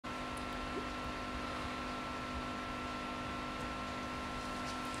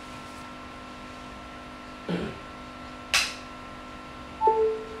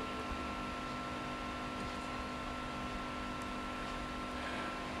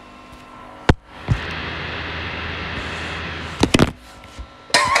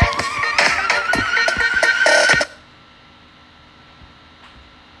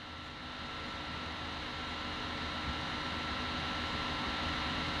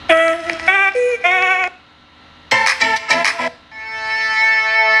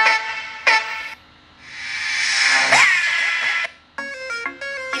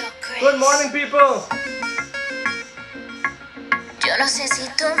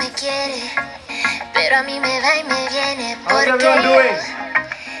me quiere, pero a mí me va y me viene. How's everyone doing?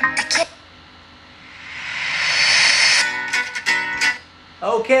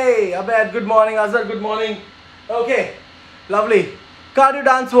 Okay, Abed, good morning. Azhar, good morning. Okay, lovely. Cardio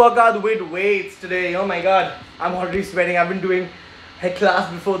dance workout with weights today. Oh my god, I'm already sweating. I've been doing a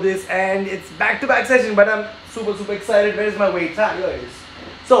class before this and it's back-to-back session, but I'm super excited. Where's my weights? Ah, here it is.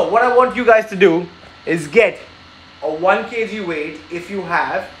 So what I want you guys to do is get a 1 kg weight if you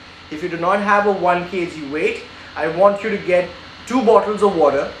have. If you do not have a 1 kg weight, I want you to get 2 bottles of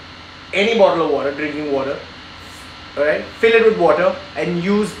water, any bottle of water, drinking water, alright, fill it with water and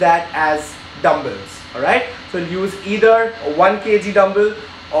use that as dumbbells, alright. So use either a 1 kg dumbbell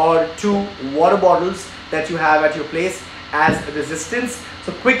or 2 water bottles that you have at your place as resistance.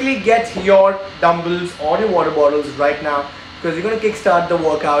 So quickly get your dumbbells or your water bottles right now, because you're going to kickstart the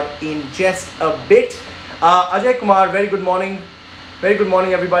workout in just a bit. Ajay Kumar, very good morning. Very good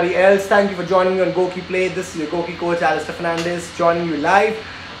morning everybody else. Thank you for joining me on Goqii Play. This is your Goqii coach Alistair Fernandez joining you live.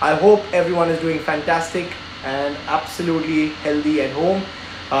 I hope everyone is doing fantastic and absolutely healthy at home.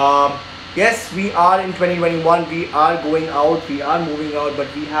 Yes, we are in 2021. We are going out, we are moving out,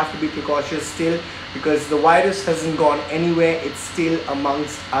 but we have to be precautious still because the virus hasn't gone anywhere. It's still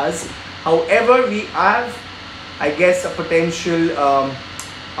amongst us. However, we have, I guess, a potential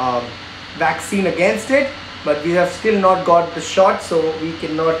vaccine against it, but we have still not got the shot, so we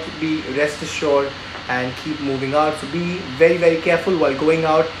cannot be rest assured and keep moving out. So be very careful while going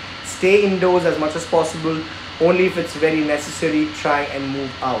out. Stay indoors as much as possible. Only if it's very necessary, try and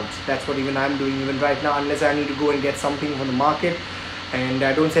move out. That's what even I'm doing even right now, unless I need to go and get something from the market and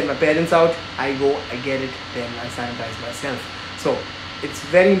I don't send my parents out. I go, I get it, then I sanitize myself. So it's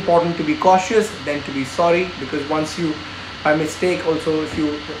very important to be cautious than to be sorry, because once you by mistake also, if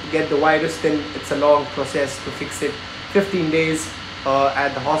you get the virus, then it's a long process to fix it. 15 days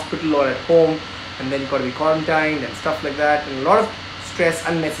at the hospital or at home, and then you've got to be quarantined and stuff like that, and a lot of stress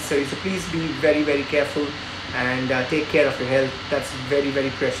unnecessary. So please be very careful and take care of your health. That's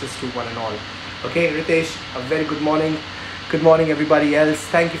very precious to one and all. Okay, Ritesh, a very good morning. Good morning everybody else.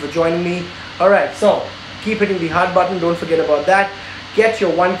 Thank you for joining me. Alright, so keep hitting the heart button, don't forget about that. Get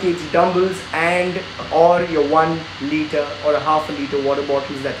your 1 kg dumbbells and or your 1 liter or a half a liter water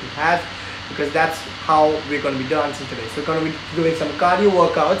bottles that you have, because that's how we're going to be dancing today. So we're going to be doing some cardio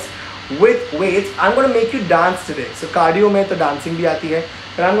workouts with weights. I'm going to make you dance today. So cardio mein to dancing bhi aati hai,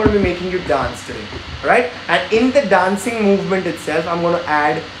 but I'm going to be making you dance today. Alright? And in the dancing movement itself, I'm going to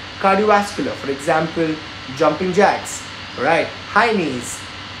add cardiovascular. For example, jumping jacks, right? High knees,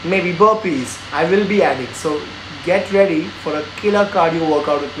 maybe burpees. I will be adding. So get ready for a killer cardio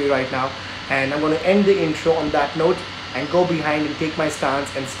workout with me right now, and I'm going to end the intro on that note and go behind and take my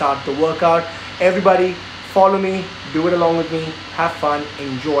stance and start the workout. Everybody follow me, do it along with me, have fun,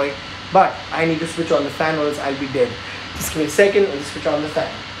 enjoy. But I need to switch on the fan or else I'll be dead. Just give me a second, I'll just switch on the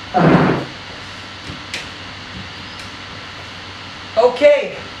fan.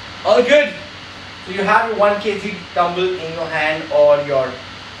 Okay, all good. So you have your 1 kg dumbbell in your hand or your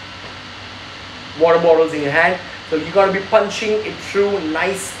water bottles in your hand. So you got to be punching it through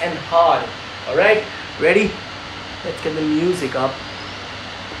nice and hard. Alright, ready? Let's get the music up.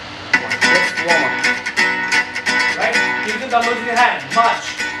 Let's warm up. Right? Keep the dumbbells in your hand.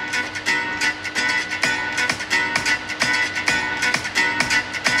 March.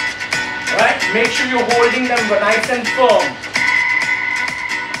 Alright, make sure you're holding them nice and firm.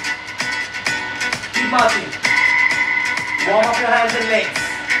 Keep marching. Warm up your hands and legs.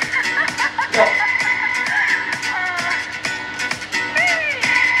 Go.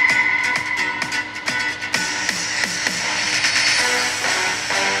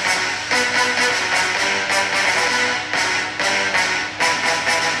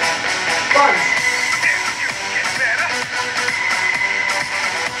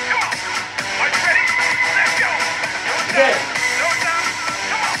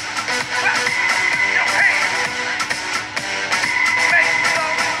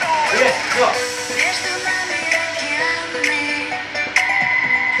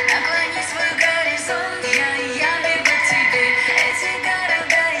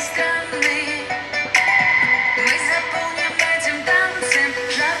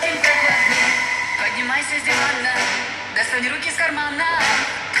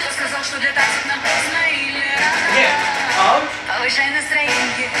 Повышай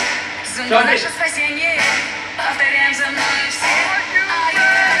настроение, Zumba наше спасение. Повторяем за мной все.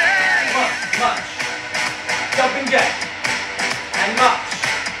 March, jumping jack, and march,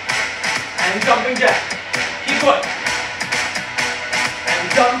 and jumping jack. Keep going,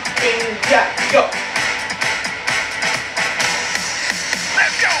 and jumping jack. Go.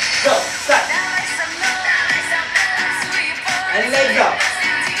 Let's go. Go. Start. Давай со мной, танцуй и пой. And legs up.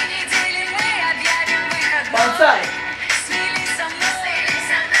 Среди недели мы объявим выходной. One side. Смелей со мной,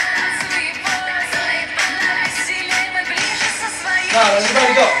 танцуй и пой. Навеселей мы ближе со своей. Now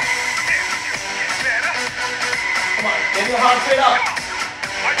everybody go. Come on, get your heart rate up.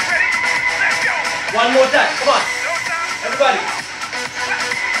 One more time. Come on. Everybody.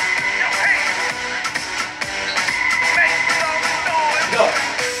 Go.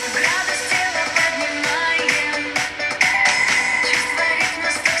 Радость тела поднимаем. Чувство ритма,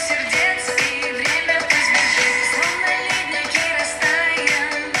 стук сердец. И время пусть бежит. Словно ледники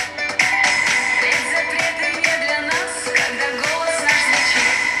растаем. Ведь запреты не для нас, когда голос наш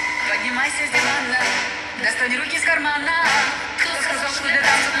звучит. Поднимайся с дивана, достань руки из кармана. Кто сказал, что для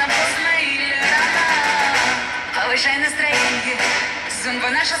танцев нам поздно или рано? Повышай настроение, зумба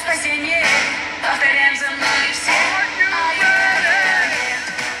наше спасение. Повторяем за мной все.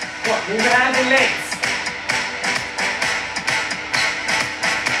 Come on, move your hands and legs.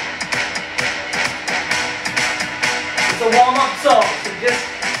 It's a warm-up song, so just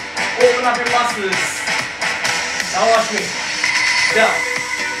open up your muscles. Now watch me. Down.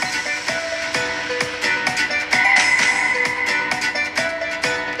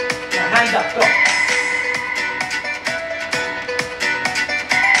 Now hands up, go.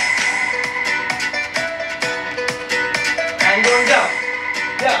 And going down,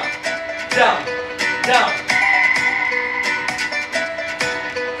 down, down, down.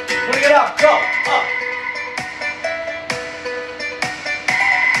 Putting it up, go, up.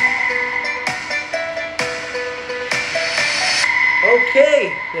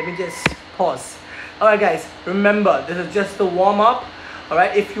 Okay, let me just pause. Alright guys, remember this is just the warm-up.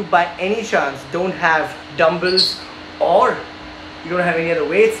 Alright, if you by any chance don't have dumbbells or you don't have any other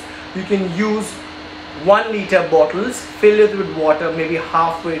weights, you can use 1 liter bottles, fill it with water maybe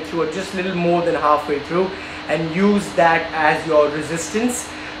halfway through or just a little more than halfway through, and use that as your resistance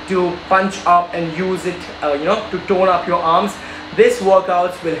to punch up and use it to tone up your arms. This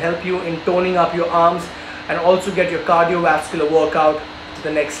workouts will help you in toning up your arms and also get your cardiovascular workout to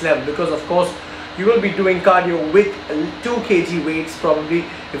the next level, because of course you will be doing cardio with 2 kg weights probably,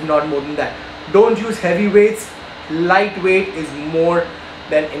 if not more than that. Don't use heavy weights. Lightweight is more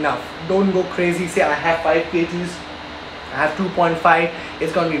than enough. Don't go crazy, say I have 5 kgs, I have 2.5.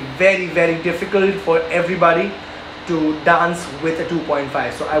 It's going to be very, very difficult for everybody to dance with a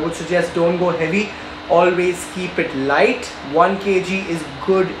 2.5. So I would suggest don't go heavy. Always keep it light. 1 kg is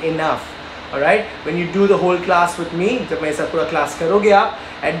good enough. Alright, when you do the whole class with me, जब मैं ऐसा पूरा class करोगे आप,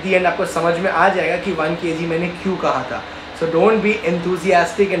 at the end आपको समझ में आ जाएगा कि 1 kg मैंने क्यों कहा था. So don't be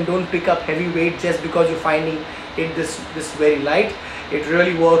enthusiastic and don't pick up heavy weight just because you're finding it this very light. It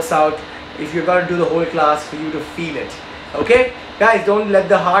really works out if you're gonna do the whole class for you to feel it. Okay, guys, don't let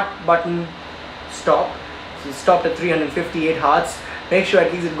the heart button stop. So it stopped at 358 hearts. Make sure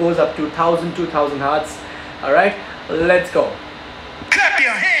at least it goes up to 1000, 2000 hearts. All right, let's go. Clap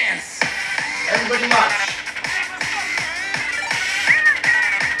your hands. Everybody march.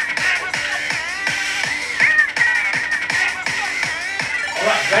 All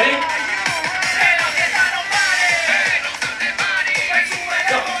right, ready?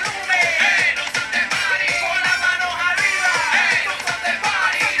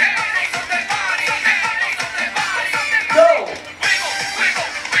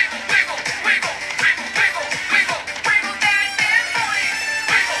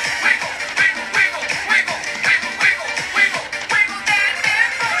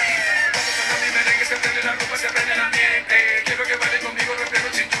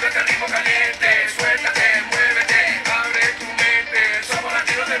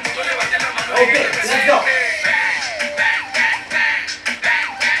 Okay, let's go.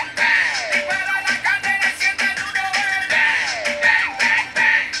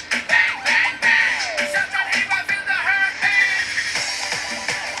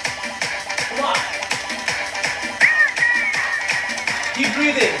 Come on. Keep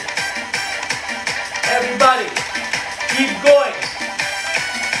breathing. Everybody, keep going.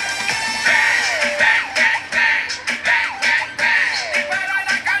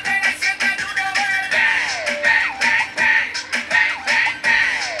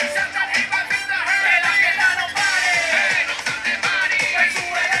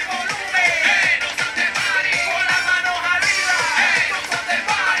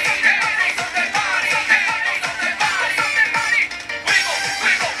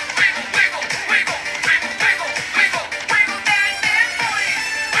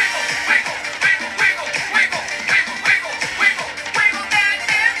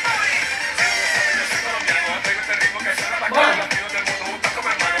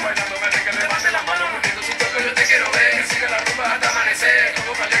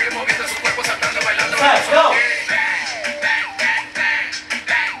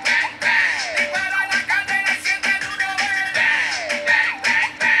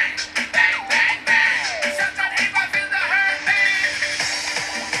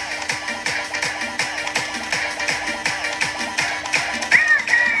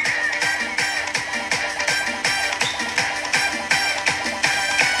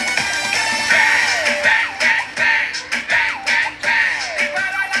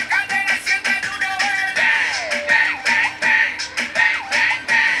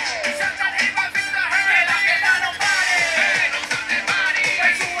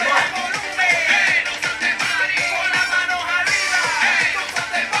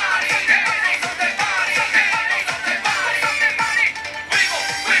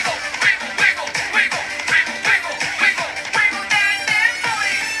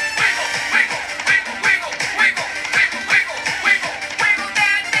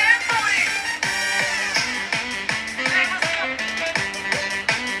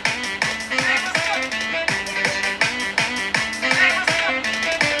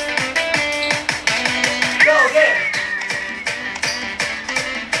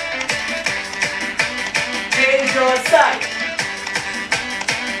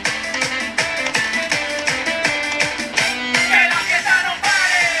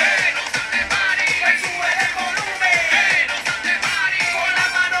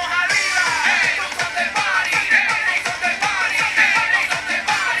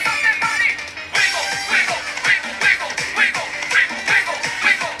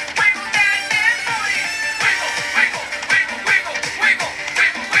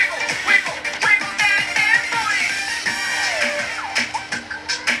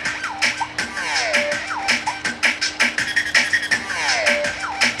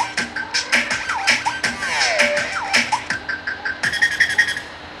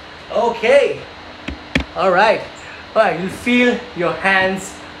 Okay. Alright. Alright, you'll feel your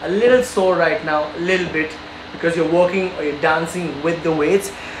hands a little sore right now, a little bit, because you're working or you're dancing with the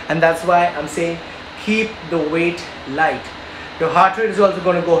weights, and that's why I'm saying keep the weight light. Your heart rate is also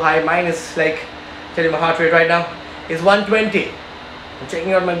going to go high. Mine is like, tell you my heart rate right now is 120. I'm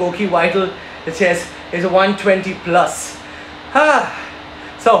checking out my Goqii Vital. It says it's 120 plus.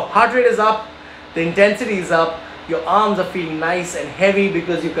 So heart rate is up, the intensity is up, your arms are feeling nice and heavy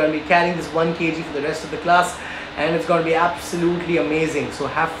because you're going to be carrying this 1 kg for the rest of the class, and it's going to be absolutely amazing. So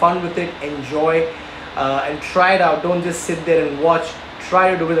have fun with it, enjoy, and try it out. Don't just sit there and watch,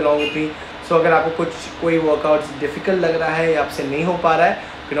 try to do it along with me. So अगर आपको कोई workouts difficult लग रहा है या आपसे नहीं हो पा रहा है,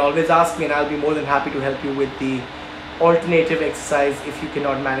 you can always ask me and I'll be more than happy to help you with the alternative exercise if you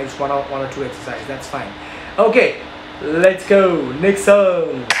cannot manage one or two exercises. That's fine. Okay, let's go. Next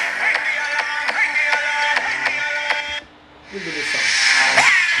song. We'll do this song.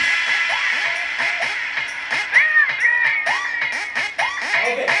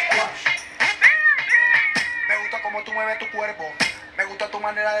 Okay, watch. Me gusta como tú mueves tu cuerpo. Me gusta tu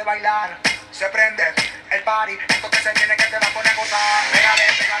manera de bailar. Se prende el party. Esto que se viene que te va a poner a gozar. Pégale,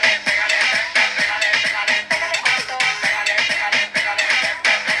 pégale, pégale, pégale, pégale, pégale, pégale, pégale, pégale,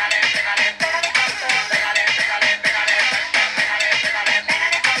 pégale, pégale, pégale,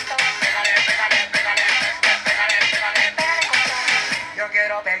 pégale, pégale, pégale, pégale, pégale. Yo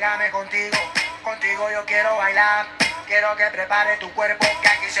quiero pegarme contigo, contigo yo quiero bailar. Quiero que prepare tu cuerpo, que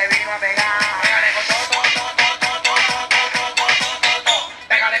aquí se vino a pegar. Pégale con todo, todo, todo, todo, todo, todo, todo, todo, todo.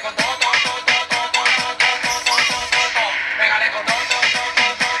 Pégale con todo, todo, todo, todo, todo, todo, todo, todo, todo. Pégale con todo, todo, todo,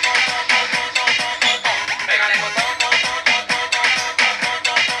 todo, todo, todo, todo, todo. Pégale con todo, todo, todo, todo, todo, todo,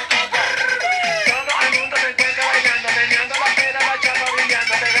 todo, todo. Todo el mundo se encuentra bailando, meneando la pera, bachata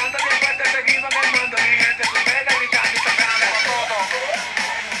brillando, pegando bien fuerte, seguimos quemando, mi gente supera, gritando y tocando con todo.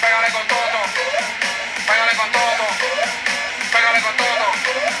 Pégale con todo, pégale con todo, pégale con todo,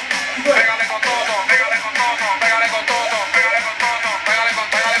 pégale con todo, pégale con todo, pégale con todo, pégale con todo, pégale con,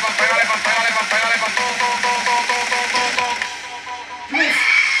 pégale con, pégale con, pégale con, pégale con todo, todo, todo, todo, todo, todo.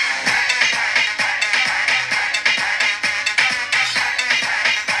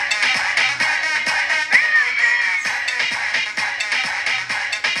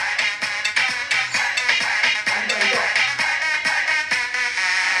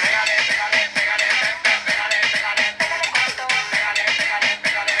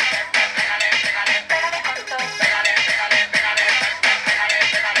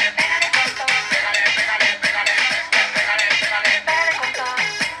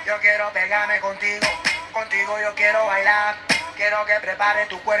 Yo quiero pegarme contigo, contigo yo quiero bailar. Quiero que prepare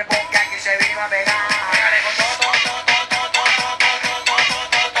tu cuerpo, que aquí se vino a pegar. Pégale con todo, todo, todo, todo, todo, todo, todo,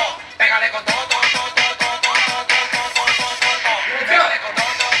 todo, todo. Pégale con todo, todo, todo, todo, todo, todo, todo, todo, todo. Pégale con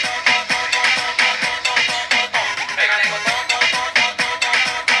todo, todo, todo, todo, todo, todo, todo. Pégale con todo, todo, todo, todo,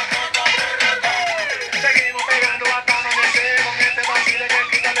 todo, todo, todo. Seguimos pegando hasta amanecer con este vacile que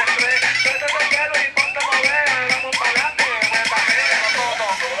quita el estrés. Suéltate el pelo y ponte a mover, vamos para adelante, pégale con todo,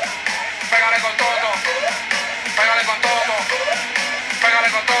 pégale con todo, pégale con todo, pégale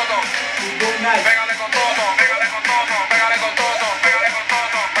con todo, pégale con todo, pégale con todo, pégale con todo, pégale con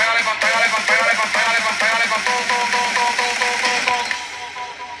todo, pégale con, pégale con, pégale con, pégale con, pégale con todo, todo, todo, todo, todo, todo.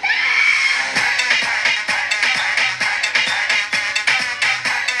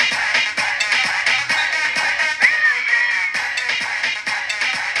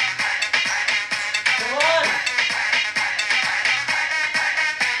 Come on.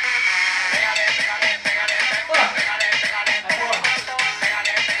 Pégale, pégale, pégale, pégale, pégale, pégale,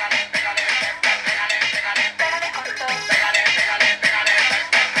 pégale, pégale, pégale, pégale, pégale, pégale con todo, pégale, pégale, pégale,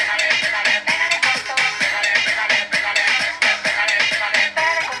 pégale, pégale, pégale con todo, pégale, pégale, pégale, pégale, pégale,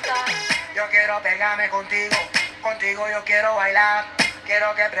 pégale con todo. Yo quiero pegarme contigo, contigo yo quiero bailar.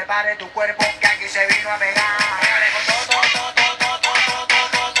 Quiero que prepare tu cuerpo, que aquí se vino a pegar. Pégale con todo, todo, todo, todo, todo, todo,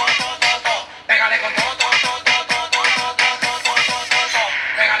 todo, todo, todo. Pégale con todo, todo, todo, todo, todo, todo, todo, todo, todo.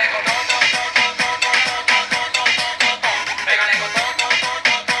 Pégale con todo, todo, todo, todo, todo, todo, todo, todo. Pégale con todo, todo,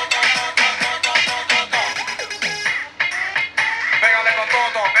 todo, todo, todo, todo, todo, todo. Pégale con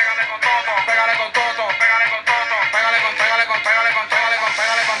todo, pégale con todo, pégale con todo, pégale con todo, pégale con, pégale con, pégale con, pégale con,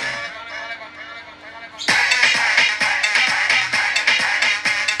 pégale con.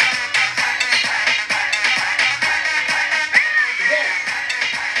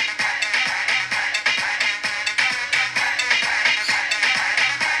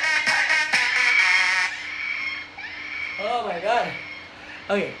 Oh my god.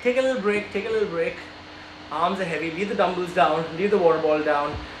 Okay, take a little break, take a little break. Arms are heavy, leave the dumbbells down, leave the water ball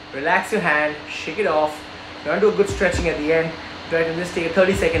down, relax your hand, shake it off. You're gonna do a good stretching at the end.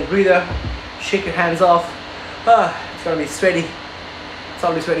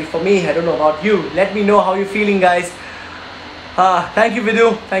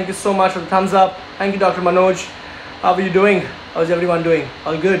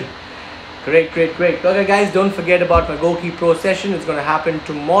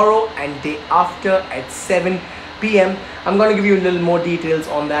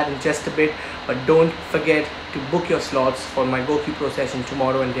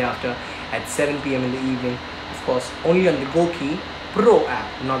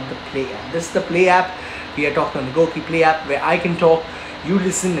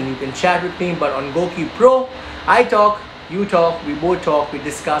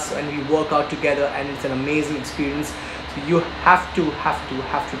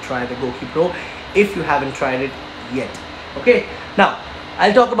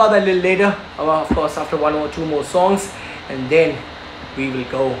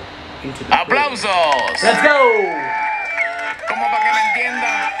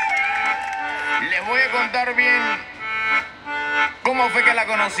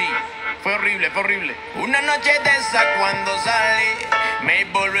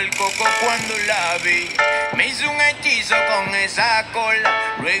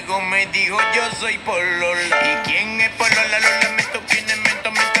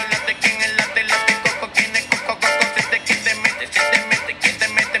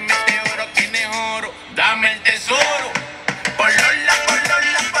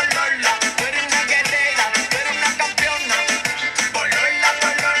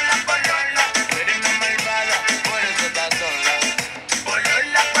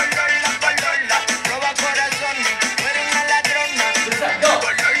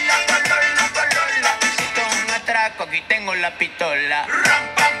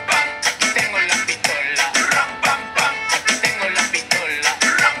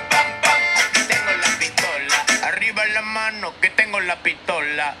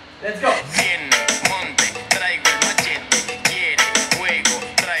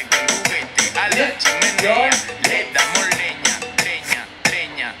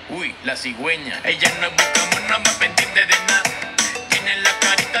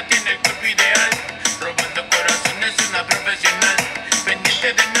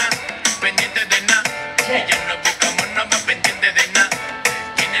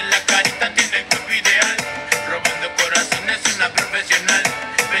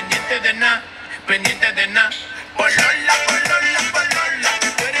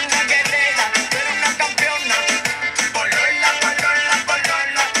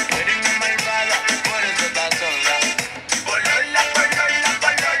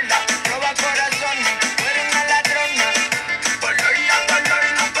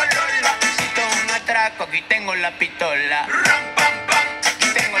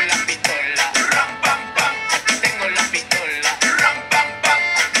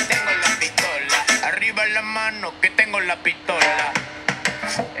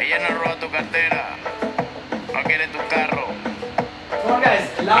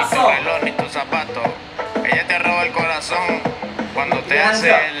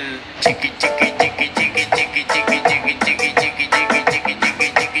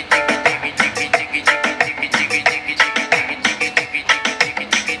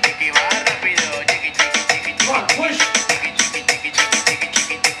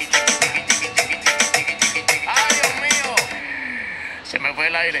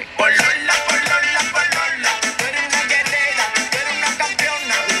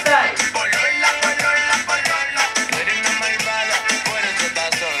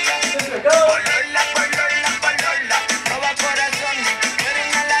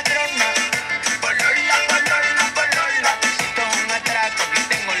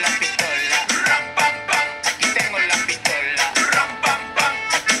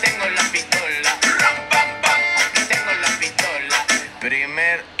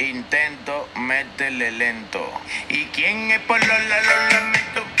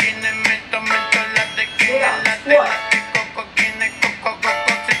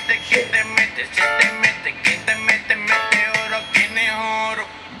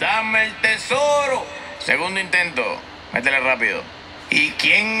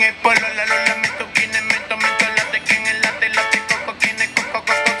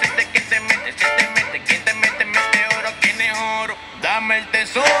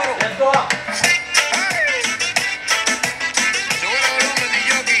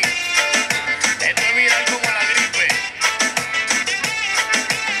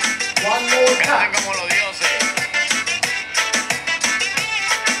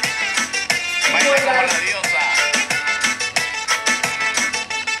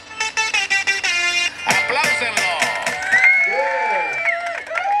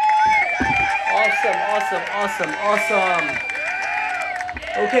 awesome.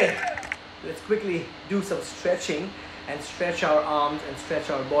 Okay, let's quickly do some stretching and stretch our arms and stretch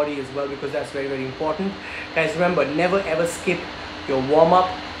our body as well, because that's very, very important. Guys, remember, never ever skip your warm-up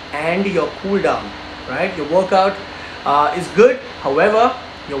and your cool down, right? Your workout is good, however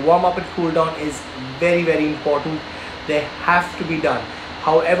your warm-up and cool down is very, very important. They have to be done.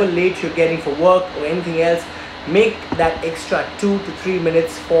 However late you're getting for work or anything else, make that extra 2 to 3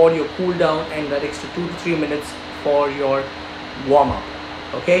 minutes for your cool down and that extra 2 to 3 minutes for your warm up.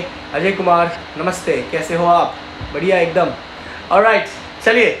 Okay, Ajay Kumar नमस्ते, कैसे हो आप? बढ़िया एकदम. Alright,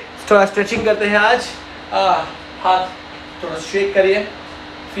 चलिए थोड़ा stretching करते हैं आज. हाथ थोड़ा स्ट्रेट करिए.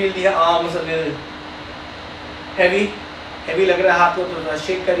 Feel the arms a little heavy लग रहा है हाथ को, थोड़ा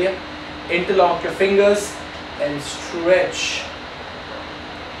शेक करिए. Interlock your fingers and stretch.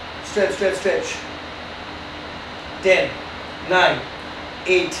 Stretch. 10, 9,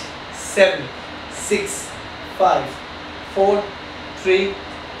 8, 7, 6, 5, 4, 3,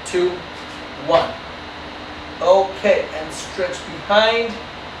 2, 1. Okay, and stretch behind.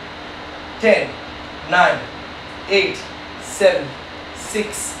 10, 9, 8, 7,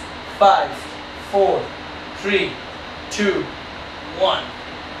 6, 5, 4, 3, 2, 1.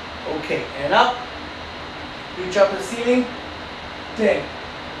 Okay, and up. Reach up to the ceiling. 10,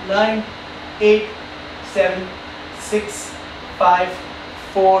 9, 8, 7, 6, 5,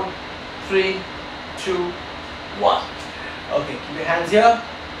 4, 3, 2, 1. Okay, keep your hands here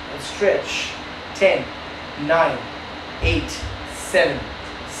and stretch. 10, 9, 8, 7,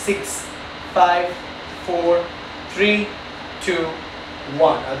 6, 5, 4, 3, 2,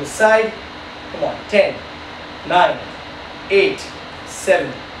 1. Other side. Come on. 10, 9, 8,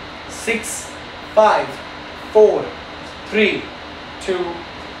 7, 6, 5, 4, 3, 2,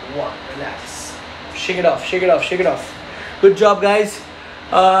 1. Relax. Shake it off. Good job, guys.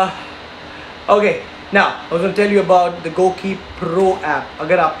 Okay, now I was going to tell you about the Goqii Pro app.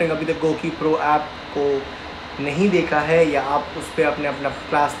 अगर आपने कभी तक Goqii Pro app को नहीं देखा है या आप उस पर अपने अपना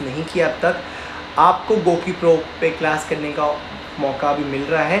क्लास नहीं किया अब तक, आपको Goqii Pro पे क्लास करने का मौका भी मिल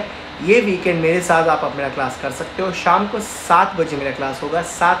रहा है. ये वीकेंड मेरे साथ आप अपना क्लास कर सकते हो. शाम को 7 बजे मेरा क्लास होगा.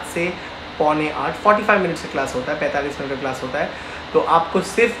 7 से पौने 8, 45 मिनट का क्लास होता है, 45 मिनट का क्लास होता है. तो आपको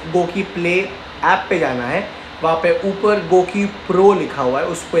सिर्फ Goqii Play ऐप पे जाना है. वहाँ पे ऊपर Goqii Pro लिखा हुआ है,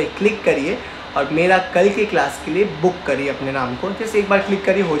 उस पर क्लिक करिए और मेरा कल के क्लास के लिए बुक करिए अपने नाम को. जैसे एक बार क्लिक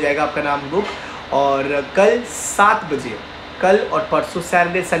करिए हो जाएगा आपका नाम बुक. और कल 7 बजे, कल और परसों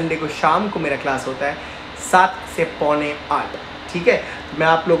सैटरडे संडे को शाम को मेरा क्लास होता है 7 से पौने 8. ठीक है, मैं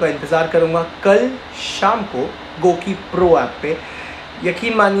आप लोगों का इंतज़ार करूँगा कल शाम को Goqii Pro ऐप पे.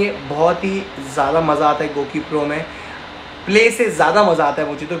 यकीन मानिए बहुत ही ज़्यादा मज़ा आता है Goqii Pro में. प्ले से ज़्यादा मज़ा आता है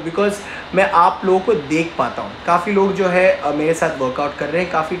मुझे तो, बिकॉज़ मैं आप लोगों को देख पाता हूँ. काफ़ी लोग जो है मेरे साथ वर्कआउट कर रहे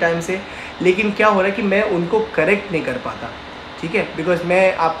हैं काफ़ी टाइम से, लेकिन क्या हो रहा है कि मैं उनको करेक्ट नहीं कर पाता. ठीक है, बिकॉज़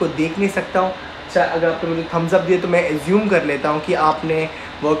मैं आपको देख नहीं सकता हूँ. अगर आपने मुझे थम्स अप दिए तो मैं एज्यूम कर लेता हूँ कि आपने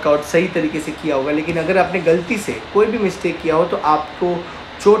वर्कआउट सही तरीके से किया होगा, लेकिन अगर आपने गलती से कोई भी मिस्टेक किया हो तो आपको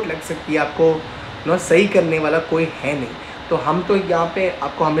चोट लग सकती है. आपको सही करने वाला कोई है नहीं. तो हम तो यहाँ पे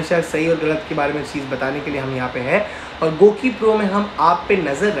आपको हमेशा सही और गलत के बारे में चीज़ बताने के लिए हम यहाँ पे हैं. और Goqii Pro में हम आप पे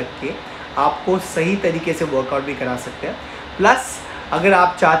नज़र रख के आपको सही तरीके से वर्कआउट भी करा सकते हैं. प्लस अगर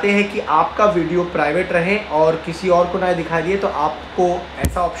आप चाहते हैं कि आपका वीडियो प्राइवेट रहे और किसी और को ना दिखा दिए, तो आपको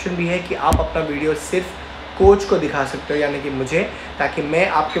ऐसा ऑप्शन भी है कि आप अपना वीडियो सिर्फ कोच को दिखा सकते हो, यानी कि मुझे, ताकि मैं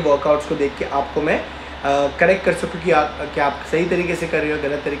आपके वर्कआउट्स को देख के आपको मैं करेक्ट कर सकूँ कि आप सही तरीके से कर रहे हो,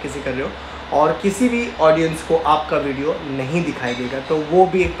 गलत तरीके से कर रहे हो. और किसी भी ऑडियंस को आपका वीडियो नहीं दिखाई देगा. तो वो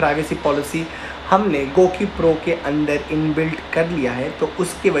भी एक प्राइवेसी पॉलिसी हमने Goqii Pro के अंदर इनबिल्ट कर लिया है. तो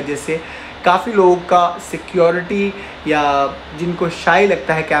उसके वजह से काफ़ी लोगों का सिक्योरिटी, या जिनको शाई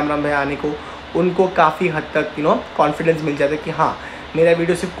लगता है कैमरा में आने को, उनको काफ़ी हद तक कॉन्फिडेंस मिल जाता है कि हाँ मेरा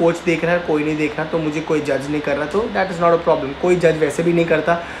वीडियो सिर्फ कोच देख रहा है, कोई नहीं देख रहा, तो मुझे कोई जज नहीं कर रहा. तो that is not a problem. कोई जज वैसे भी नहीं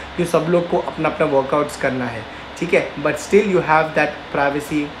करता कि सब लोग को अपना अपना वर्कआउट्स करना है. ठीक है, but still you have that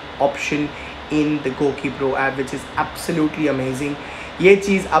privacy option in the Goqii Pro app, which is absolutely amazing. ये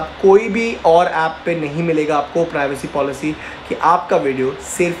चीज़ अब कोई भी और ऐप पे नहीं मिलेगा आपको, प्राइवेसी पॉलिसी, कि आपका वीडियो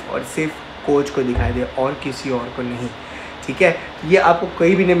सिर्फ और सिर्फ कोच को दिखाई दे और किसी और को नहीं. ठीक है, ये आपको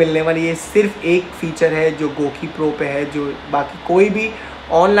कहीं भी नहीं मिलने वाली. ये सिर्फ एक फ़ीचर है जो Goqii Pro पे है, जो बाकी कोई भी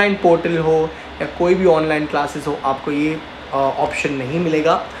ऑनलाइन पोर्टल हो या कोई भी ऑनलाइन क्लासेस हो आपको ये ऑप्शन नहीं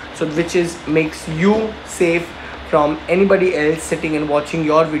मिलेगा. सो which is makes you safe from anybody else sitting and watching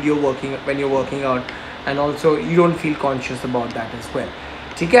your video working when you're working out, and also you don't feel conscious about that as well.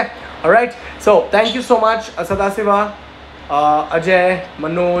 ठीक है, all right, so thank you so much Sadasiva, Ajay,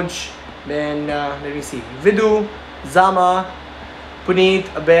 Manoj, then let me see, Vidu, Zama,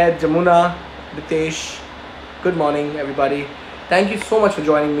 Puneet, Abed, Jamuna, Ritesh, Good morning everybody. Thank you so much for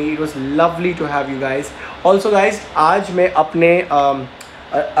joining me. It was lovely to have you guys. Also guys, आज मैं अपने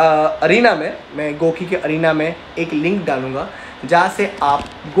arena में, मैं गोकी के arena में एक link डालूँगा जहाँ से आप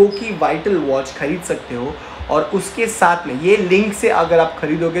गोकी वाइटल वॉच खरीद सकते हो, और उसके साथ में ये लिंक से अगर आप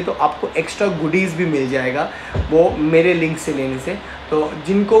ख़रीदोगे तो आपको एक्स्ट्रा गुडीज़ भी मिल जाएगा वो मेरे लिंक से लेने से। तो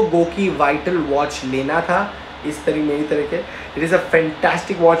जिनको गोकी वाइटल वॉच लेना था इस मेरी तरह के, it is a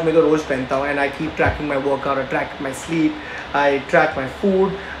fantastic watch. मैं तो रोज़ पहनता हूँ and I keep trekking my workout, I track my sleep, I track my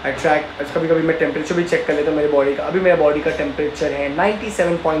food, I track, कभी कभी मैं टेम्परेचर भी चेक कर लेता हूँ मेरे बॉडी का। अभी मेरा बॉडी का टेम्परेचर है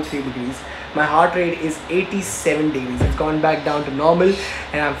 97.3 degrees, my heart rate is 87 degrees. It's gone back down to normal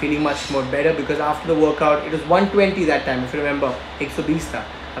and I'm feeling much more better because after the workout it was 120 that time, if you remember, 120 था,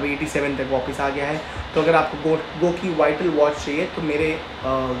 अभी 87 तक वापस आ गया है। तो अगर आपको गोकी वाइटल वॉच चाहिए तो मेरे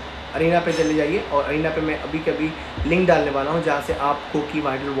अरीना पे चले जाइए, और अरीना पे मैं अभी के अभी लिंक डालने वाला हूँ जहाँ से आप गोकी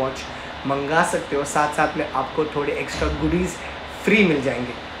वाइटल वॉच मंगा सकते हो, साथ साथ में आपको थोड़े एक्स्ट्रा गुडीज़ फ्री मिल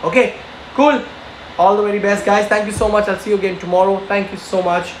जाएंगे। Okay, cool, all the very best guys, thank you so much, I C you again tomorrow, thank you so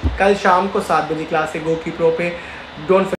much. कल शाम को 7 बजे क्लास है गोकी प्रो पे, डोंट